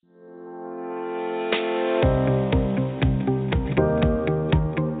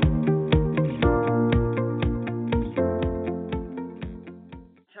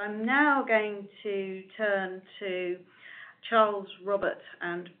Charles, Robert,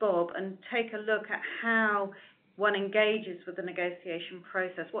 and Bob and take a look at how one engages with the negotiation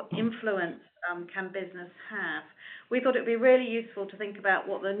process. What influence can business have? We thought it would be really useful to think about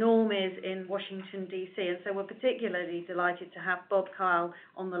what the norm is in Washington, D.C., and so we're particularly delighted to have Bob Kyle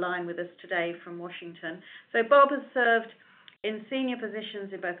on the line with us today from Washington. So Bob has served in senior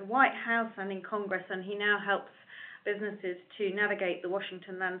positions in both the White House and in Congress, and he now helps businesses to navigate the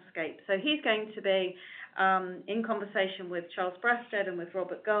Washington landscape. So he's going to be in conversation with Charles Brasted and with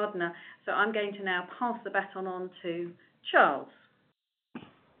Robert Gardner. So I'm going to now pass the baton on to Charles.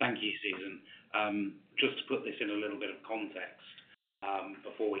 Thank you, Susan. Just to put this in a little bit of context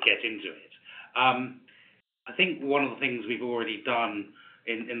before we get into it. I think one of the things we've already done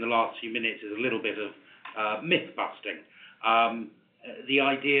in the last few minutes is a little bit of myth busting. The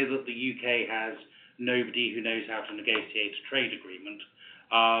idea that the UK has nobody who knows how to negotiate a trade agreement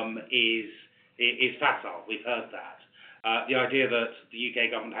is facile. We've heard that. The idea that the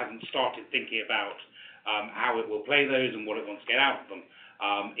UK government hasn't started thinking about how it will play those and what it wants to get out of them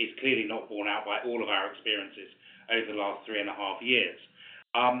is clearly not borne out by all of our experiences over the last 3.5 years.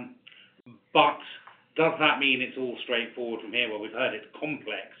 But does that mean it's all straightforward from here? Well, we've heard it's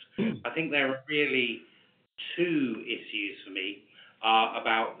complex. I think there are really two issues for me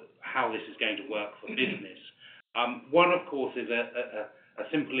about how this is going to work for business. One, of course, is a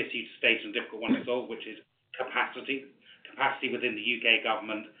simple issue to state and a difficult one to solve, which is capacity within the UK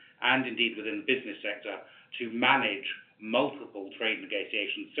government and indeed within the business sector to manage multiple trade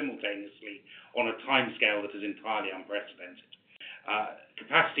negotiations simultaneously on a timescale that is entirely unprecedented.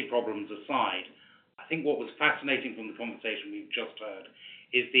 Capacity problems aside, I think what was fascinating from the conversation we've just heard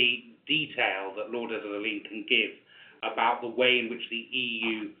is the detail that Lord Ezzalil can give about the way in which the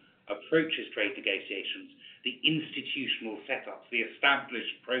EU approaches trade negotiations, the institutional setups, the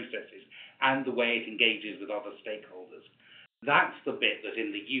established processes, and the way it engages with other stakeholders. That's the bit that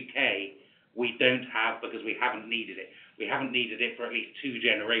in the UK we don't have because we haven't needed it. We haven't needed it for at least 2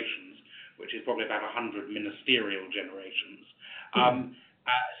 generations, which is probably about 100 ministerial generations.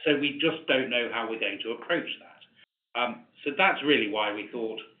 So we just don't know how we're going to approach that. So that's really why we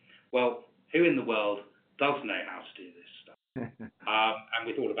thought, well, who in the world does know how to do this stuff? And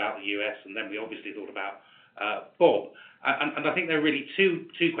we thought about the US, and then we obviously thought about Bob. And I think there are really two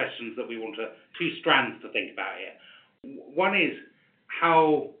questions that we want to, 2 strands to think about here. One is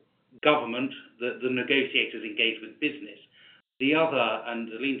how government, the negotiators, engage with business. The other,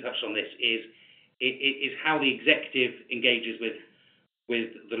 and Aline touched on this, is how the executive engages with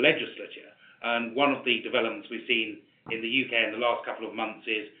the legislature. And one of the developments we've seen in the UK in the last couple of months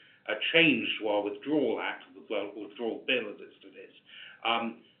is a change to our Withdrawal Act, well, Withdrawal Bill as it is.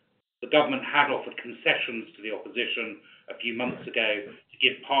 The government had offered concessions to the opposition a few months ago to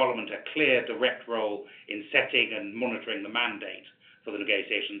give Parliament a clear, direct role in setting and monitoring the mandate for the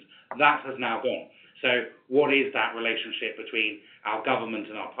negotiations. That has now gone. So what is that relationship between our government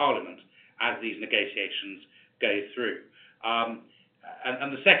and our Parliament as these negotiations go through? And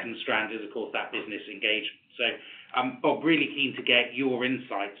the second strand is, of course, that business engagement. So, Bob, really keen to get your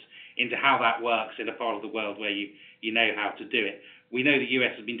insights into how that works in a part of the world where you know how to do it. We know the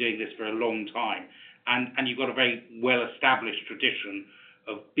US has been doing this for a long time, and you've got a very well-established tradition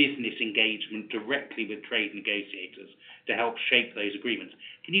of business engagement directly with trade negotiators to help shape those agreements.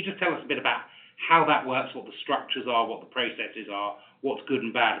 Can you just tell us a bit about how that works, what the structures are, what the processes are, what's good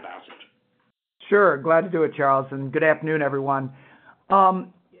and bad about it? Sure, glad to do it, Charles, and good afternoon, everyone.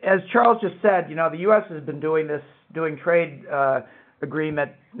 As Charles just said, the U.S. has been doing trade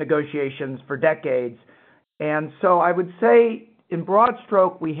agreement negotiations for decades, and so I would say, in broad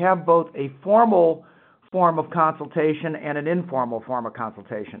stroke, we have both a formal form of consultation and an informal form of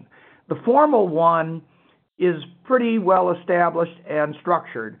consultation. The formal one is pretty well established and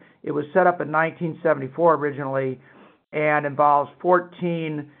structured. It was set up in 1974 originally and involves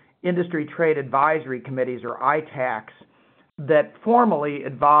 14 industry trade advisory committees, or ITACs, that formally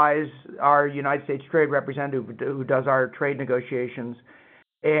advise our United States Trade Representative who does our trade negotiations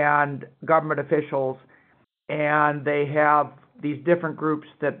and government officials, and they have these different groups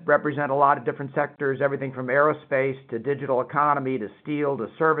that represent a lot of different sectors, everything from aerospace to digital economy to steel to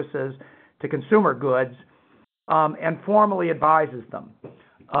services to consumer goods, and formally advises them.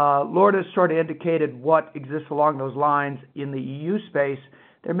 Lord has sort of indicated what exists along those lines in the EU space.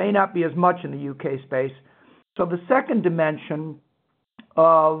 There may not be as much in the UK space. So the second dimension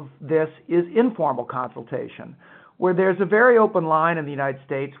of this is informal consultation, where there's a very open line in the United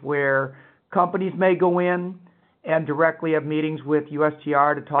States where companies may go in and directly have meetings with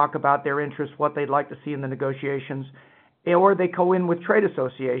USTR to talk about their interests, what they'd like to see in the negotiations, or they go in with trade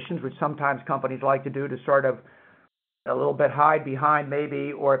associations, which sometimes companies like to do to sort of a little bit hide behind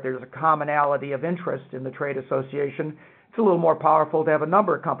maybe, or if there's a commonality of interest in the trade association, it's a little more powerful to have a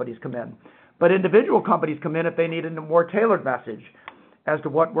number of companies come in. But individual companies come in if they need a more tailored message as to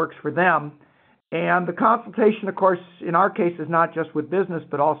what works for them. And the consultation, of course, in our case is not just with business,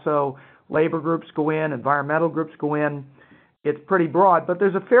 but also labor groups go in, environmental groups go in. It's pretty broad, but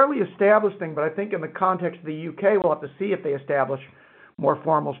there's a fairly established thing. But I think in the context of the UK, we'll have to see if they establish more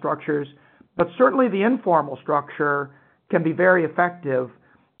formal structures. But certainly the informal structure can be very effective,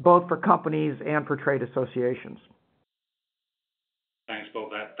 both for companies and for trade associations. Thanks, Bob.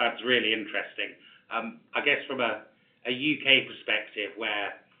 That's really interesting. I guess from a UK perspective,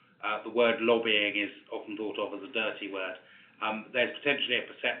 where the word lobbying is often thought of as a dirty word, there's potentially a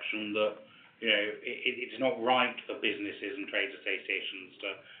perception that it's not right for businesses and trade associations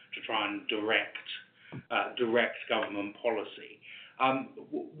to try and direct government policy.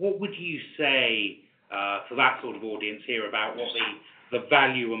 What would you say for that sort of audience here about what the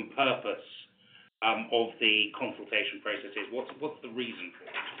value and purpose of the consultation process is? What's the reason for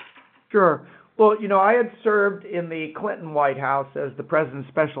it? Sure. Well, I had served in the Clinton White House as the President's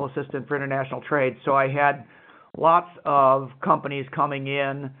Special Assistant for International Trade, so I had lots of companies coming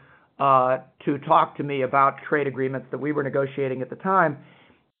in to talk to me about trade agreements that we were negotiating at the time.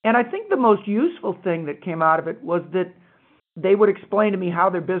 And I think the most useful thing that came out of it was that they would explain to me how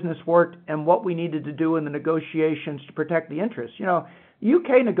their business worked and what we needed to do in the negotiations to protect the interests.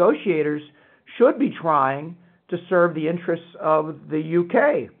 UK negotiators should be trying to serve the interests of the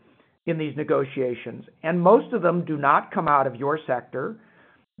UK in these negotiations. And most of them do not come out of your sector.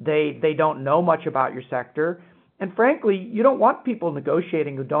 They don't know much about your sector. And frankly, you don't want people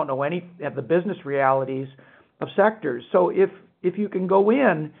negotiating who don't know any of the business realities of sectors. So if you can go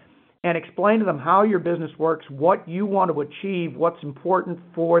in and explain to them how your business works, what you want to achieve, what's important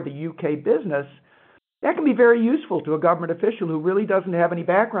for the UK business, that can be very useful to a government official who really doesn't have any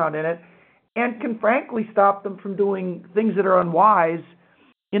background in it and can frankly stop them from doing things that are unwise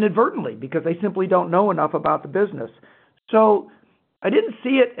inadvertently because they simply don't know enough about the business. So I didn't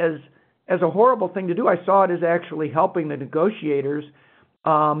see it as a horrible thing to do. I saw it as actually helping the negotiators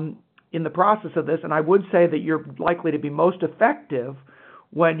in the process of this, and I would say that you're likely to be most effective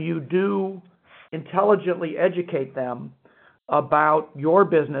when you do intelligently educate them about your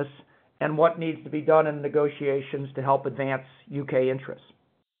business and what needs to be done in negotiations to help advance UK interests.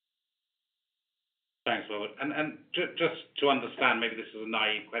 Thanks, Robert. And just to understand, maybe this is a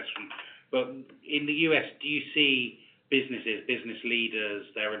naive question, but in the US, do you see businesses, business leaders,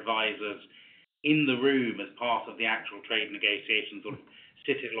 their advisors in the room as part of the actual trade negotiations, sort of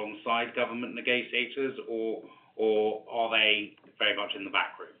sitting alongside government negotiators, or are they very much in the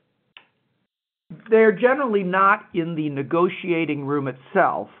back room? They're generally not in the negotiating room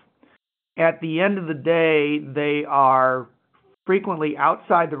itself. At the end of the day, they are frequently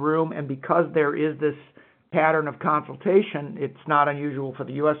outside the room, and because there is this pattern of consultation, it's not unusual for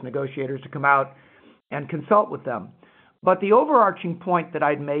the U.S. negotiators to come out and consult with them. But the overarching point that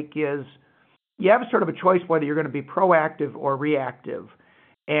I'd make is you have sort of a choice whether you're going to be proactive or reactive.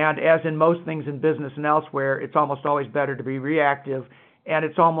 And as in most things in business and elsewhere, it's almost always better to be reactive, and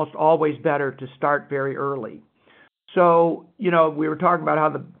it's almost always better to start very early. So, we were talking about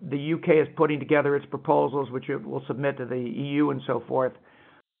how the UK is putting together its proposals, which it will submit to the EU and so forth.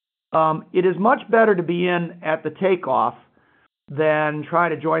 It is much better to be in at the takeoff than try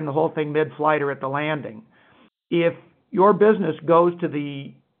to join the whole thing mid-flight or at the landing. If your business goes to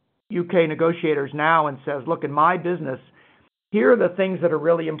the UK negotiators now and says, look, in my business, here are the things that are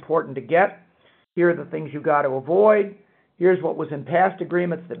really important to get. Here are the things you got to avoid. Here's what was in past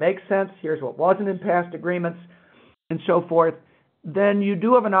agreements that makes sense. Here's what wasn't in past agreements, and so forth. Then you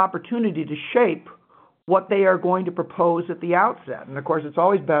do have an opportunity to shape what they are going to propose at the outset. And of course, it's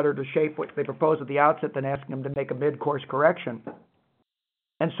always better to shape what they propose at the outset than asking them to make a mid-course correction.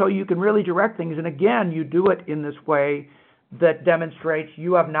 And so you can really direct things. And again, you do it in this way that demonstrates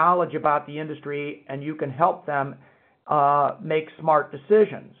you have knowledge about the industry and you can help them make smart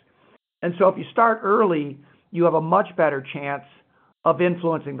decisions. And so if you start early, you have a much better chance of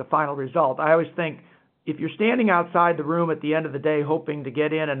influencing the final result. I always think if you're standing outside the room at the end of the day hoping to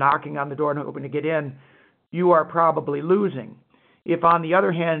get in and knocking on the door and hoping to get in, you are probably losing. If, on the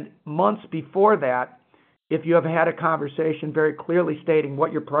other hand, months before that, if you have had a conversation very clearly stating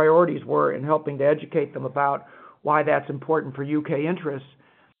what your priorities were and helping to educate them about why that's important for UK interests,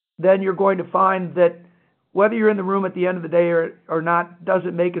 then you're going to find that whether you're in the room at the end of the day or not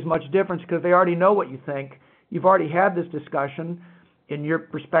doesn't make as much difference because they already know what you think. You've already had this discussion. In your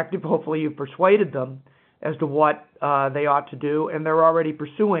perspective, hopefully you've persuaded them as to what they ought to do, and they're already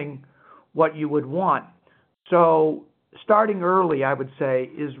pursuing what you would want. So starting early, I would say,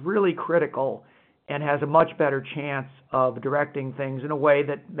 is really critical and has a much better chance of directing things in a way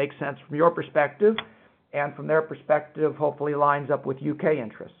that makes sense from your perspective, and from their perspective, hopefully lines up with UK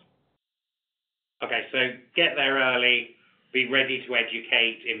interests. Okay, so get there early, be ready to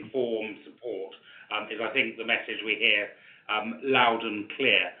educate, inform, support, is I think the message we hear loud and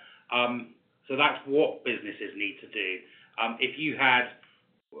clear. So that's what businesses need to do. If you had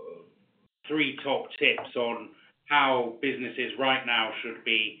 3 top tips on how businesses right now should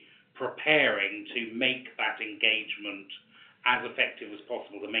be preparing to make that engagement as effective as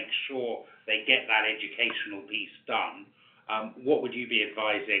possible, to make sure they get that educational piece done, what would you be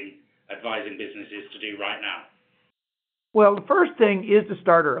advising businesses to do right now? Well, the first thing is to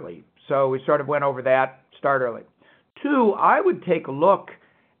start early. So we sort of went over that, start early. 2, I would take a look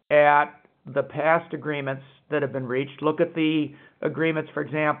at the past agreements that have been reached. Look at the agreements, for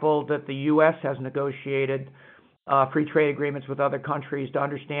example, that the U.S. has negotiated, free trade agreements with other countries, to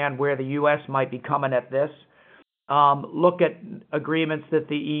understand where the U.S. might be coming at this. Look at agreements that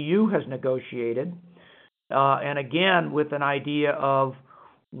the EU has negotiated, and again, with an idea of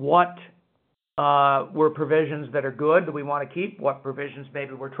what were provisions that are good that we want to keep, what provisions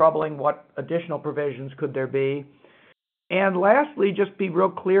maybe were troubling, what additional provisions could there be. And lastly, just be real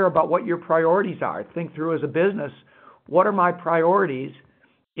clear about what your priorities are. Think through as a business, what are my priorities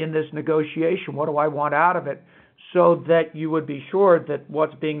in this negotiation? What do I want out of it? So that you would be sure that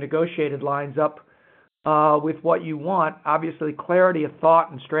what's being negotiated lines up with what you want. Obviously, clarity of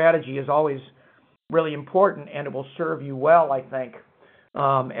thought and strategy is always really important, and it will serve you well, I think,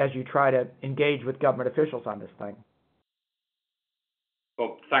 as you try to engage with government officials on this thing.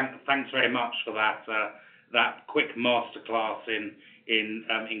 Well, thanks very much for that quick masterclass in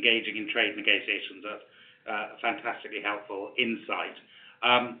engaging in trade negotiations. That's fantastically helpful insight.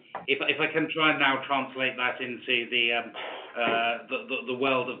 If I can try and now translate that into the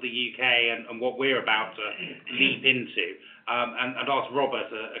world of the UK and what we're about to leap into, and ask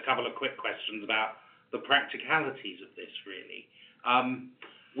Robert a couple of quick questions about the practicalities of this, really.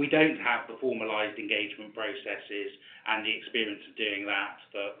 We don't have the formalised engagement processes and the experience of doing that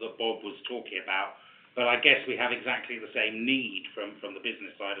Bob was talking about, but I guess we have exactly the same need from the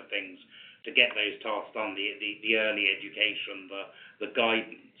business side of things to get those tasks done, the early education, the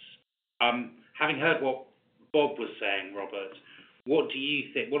guidance. Having heard what Bob was saying, Robert, what do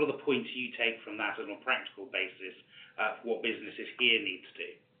you think? What are the points you take from that on a practical basis for what businesses here need to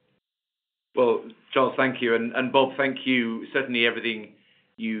do? Well, Charles, thank you, and Bob, thank you. Certainly, everything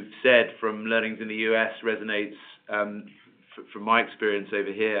you've said from learnings in the US resonates from my experience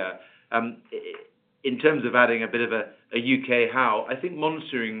over here. In terms of adding a bit of a UK how, I think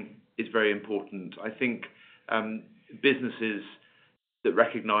monitoring is very important. I think businesses that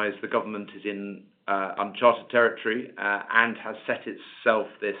recognise the government is in uncharted territory and has set itself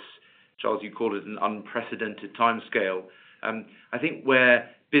this, Charles, you called it an unprecedented timescale. I think where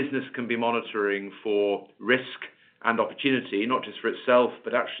business can be monitoring for risk and opportunity, not just for itself,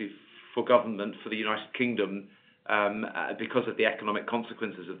 but actually for government, for the United Kingdom, because of the economic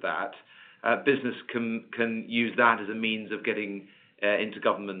consequences of that, business can use that as a means of getting into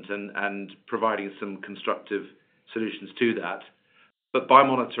government and providing some constructive solutions to that. But by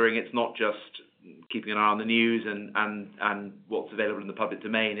monitoring, it's not just keeping an eye on the news and what's available in the public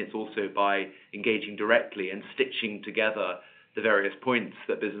domain. It's also by engaging directly and stitching together the various points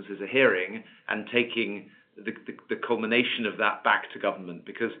that businesses are hearing and taking the culmination of that back to government.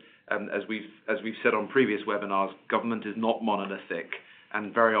 Because as we've said on previous webinars, government is not monolithic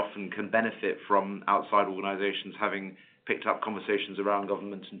and very often can benefit from outside organisations having picked up conversations around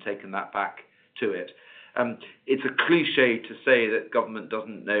government and taken that back to it. It's a cliche to say that government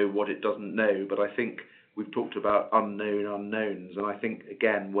doesn't know what it doesn't know, but I think we've talked about unknown unknowns, and I think,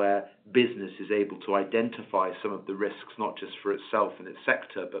 again, where business is able to identify some of the risks, not just for itself and its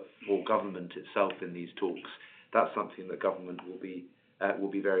sector, but for government itself in these talks, that's something that government will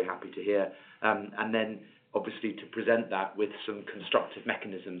be very happy to hear. And then, obviously, to present that with some constructive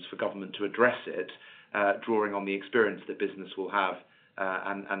mechanisms for government to address it, drawing on the experience that business will have,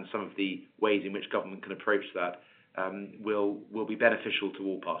 and some of the ways in which government can approach that, will be beneficial to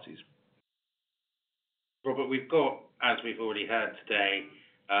all parties. Robert, we've got, as we've already heard today,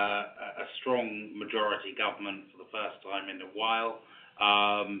 a strong majority government for the first time in a while,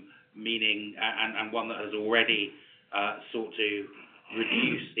 meaning, and one that has already sought to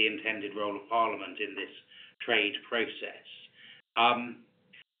reduce the intended role of Parliament in this trade process.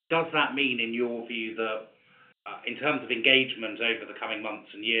 Does that mean, in your view, that in terms of engagement over the coming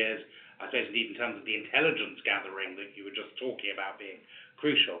months and years, I suppose indeed in terms of the intelligence gathering that you were just talking about being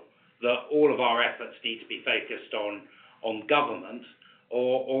crucial, that all of our efforts need to be focused on on government,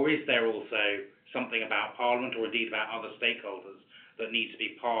 or is there also something about Parliament or indeed about other stakeholders that needs to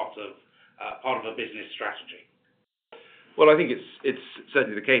be part of a business strategy? Well, I think it's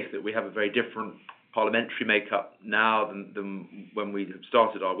certainly the case that we have a very different parliamentary makeup now than when we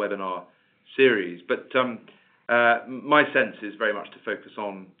started our webinar series. But my sense is very much to focus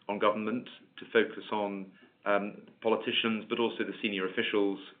on government, to focus on politicians, but also the senior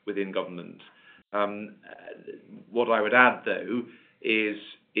officials within government. What I would add, though, is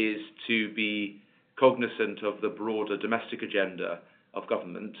to be cognizant of the broader domestic agenda of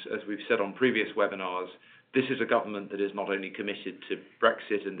government. As we've said on previous webinars, this is a government that is not only committed to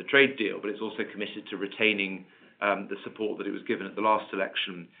Brexit and the trade deal, but it's also committed to retaining the support that it was given at the last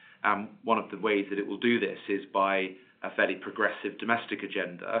election. One of the ways that it will do this is by a fairly progressive domestic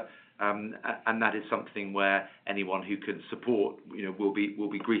agenda, and that is something where anyone who can support, will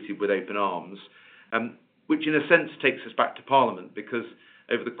be greeted with open arms, which in a sense takes us back to Parliament, because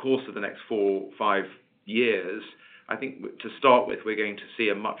over the course of the next 4 or 5 years, I think to start with, we're going to see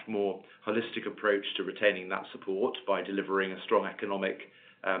a much more holistic approach to retaining that support by delivering a strong economic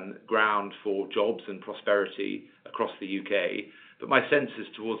ground for jobs and prosperity across the UK. But my sense is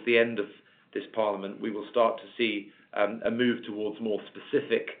towards the end of this Parliament, we will start to see a move towards more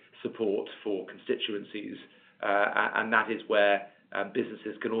specific support for constituencies, and that is where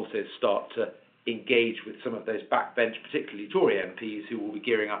businesses can also start to engage with some of those backbench, particularly Tory MPs, who will be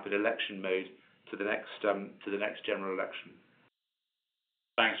gearing up in election mode to the next general election.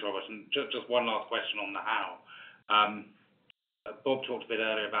 Thanks, Robert. And just one last question on the how. Bob talked a bit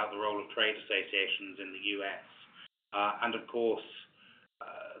earlier about the role of trade associations in the US, and of course,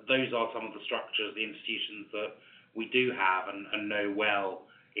 those are some of the structures, the institutions that we do have and know well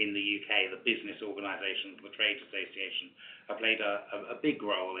in the UK. The business organisations, the trade association, have played a big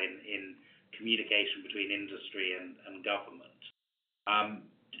role in communication between industry and government.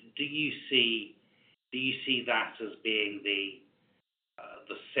 Do you see that as being the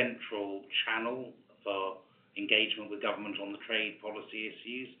central channel for engagement with government on the trade policy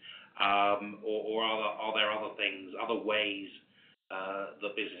issues, or are there other things, other ways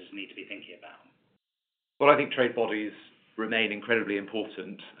that businesses need to be thinking about? Well, I think trade bodies remain incredibly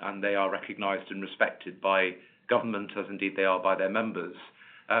important, and they are recognised and respected by government, as indeed they are by their members.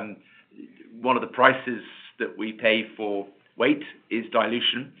 One of the prices that we pay for weight is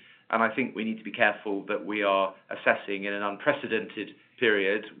dilution, and I think we need to be careful that we are assessing in an unprecedented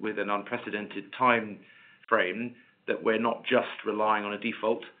period with an unprecedented time frame that we're not just relying on a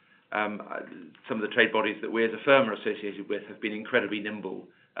default. Some of the trade bodies that we as a firm are associated with have been incredibly nimble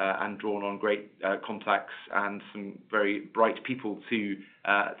and drawn on great contacts and some very bright people to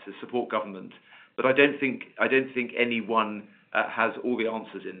support government. But I don't think anyone has all the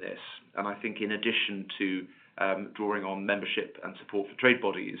answers in this. And I think in addition to drawing on membership and support for trade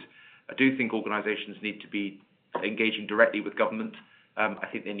bodies, I do think organisations need to be engaging directly with government. I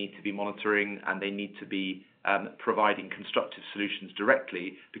think they need to be monitoring, and they need to be providing constructive solutions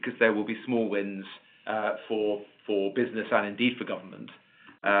directly, because there will be small wins for business and indeed for government,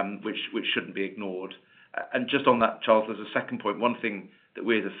 which shouldn't be ignored. And just on that, Charles, there's a second point. One thing that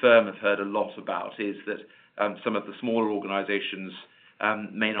we as a firm have heard a lot about is that some of the smaller organisations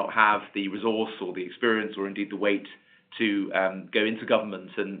may not have the resource or the experience or indeed the weight to go into government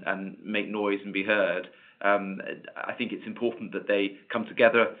and make noise and be heard. I think it's important that they come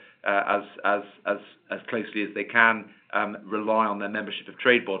together as closely as they can, rely on their membership of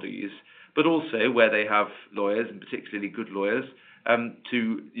trade bodies, but also where they have lawyers, and particularly good lawyers,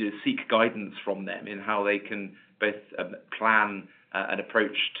 to seek guidance from them in how they can both plan an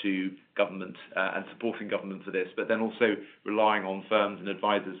approach to government and supporting government for this, but then also relying on firms and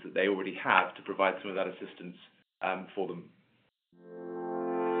advisors that they already have to provide some of that assistance for them.